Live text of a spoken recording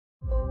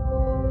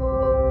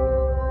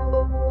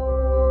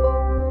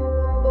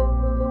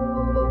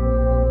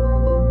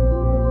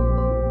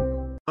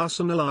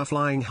Arsenal are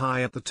flying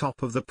high at the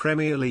top of the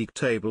Premier League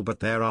table, but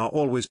there are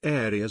always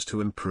areas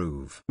to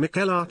improve.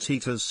 Mikel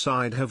Arteta's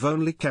side have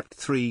only kept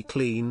 3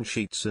 clean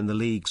sheets in the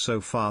league so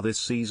far this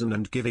season,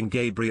 and giving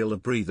Gabriel a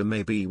breather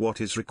may be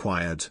what is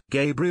required.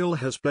 Gabriel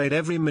has played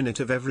every minute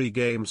of every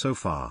game so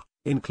far,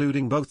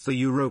 including both the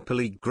Europa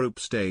League group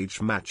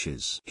stage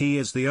matches. He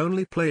is the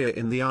only player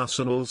in the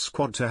Arsenal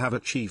squad to have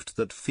achieved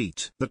that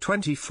feat. The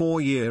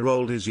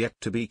 24-year-old is yet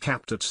to be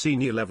capped at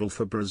senior level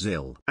for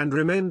Brazil, and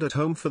remained at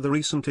home for the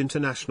recent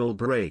international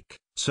break,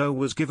 so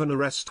was given a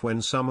rest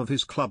when some of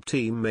his club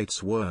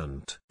teammates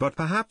weren't. But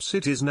perhaps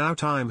it is now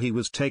time he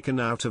was taken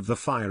out of the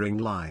firing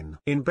line.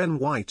 In Ben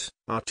White,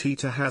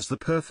 Arteta has the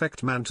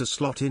perfect man to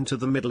slot into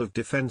the middle of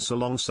defense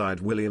alongside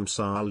William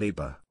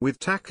Saliba. With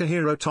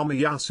Takahiro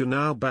Tomiyasu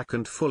now back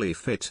and fully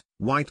fit,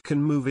 White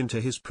can move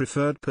into his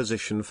preferred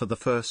position for the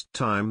first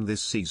time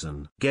this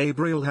season.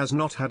 Gabriel has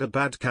not had a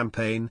bad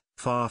campaign,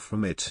 far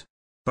from it.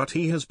 But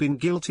he has been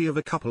guilty of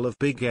a couple of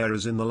big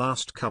errors in the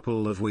last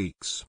couple of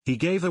weeks. He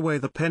gave away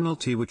the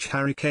penalty which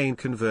Harry Kane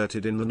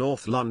converted in the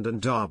North London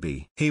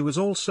derby. He was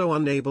also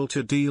unable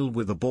to deal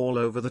with the ball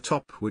over the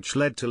top, which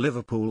led to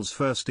Liverpool's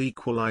first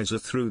equaliser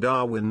through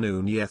Darwin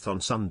Núñez on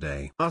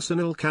Sunday.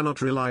 Arsenal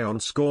cannot rely on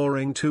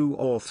scoring 2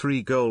 or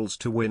 3 goals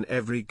to win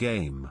every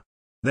game.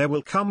 There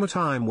will come a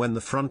time when the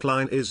front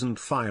line isn't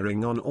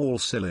firing on all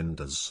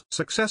cylinders.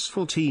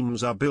 Successful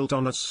teams are built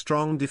on a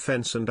strong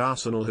defense, and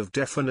Arsenal have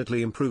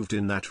definitely improved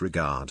in that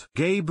regard.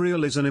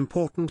 Gabriel is an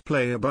important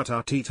player, but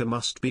Arteta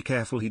must be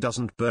careful he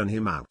doesn't burn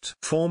him out.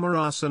 Former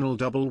Arsenal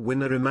double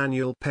winner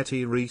Emmanuel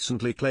Petit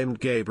recently claimed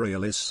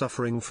Gabriel is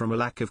suffering from a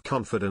lack of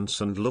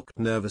confidence and looked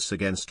nervous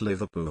against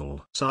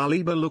Liverpool.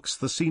 Saliba looks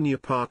the senior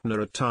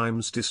partner at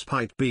times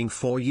despite being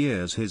 4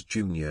 years his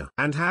junior,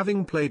 and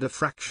having played a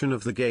fraction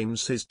of the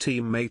games his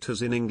team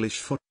as in English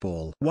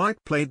football.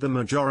 White played the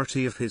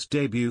majority of his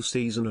debut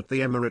season at the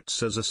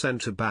Emirates as a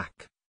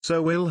centre-back,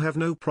 so will have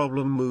no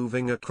problem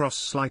moving across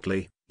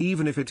slightly,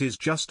 even if it is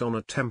just on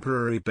a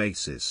temporary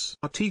basis.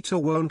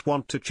 Arteta won't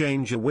want to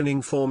change a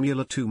winning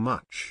formula too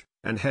much,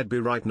 and he'd be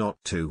right not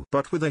to.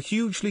 But with a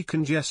hugely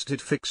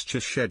congested fixture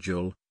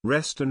schedule,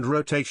 rest and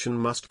rotation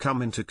must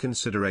come into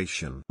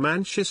consideration.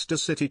 Manchester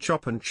City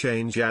chop and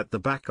change at the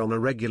back on a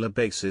regular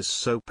basis,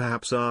 so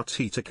perhaps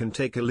Arteta can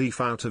take a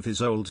leaf out of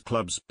his old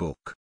club's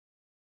book.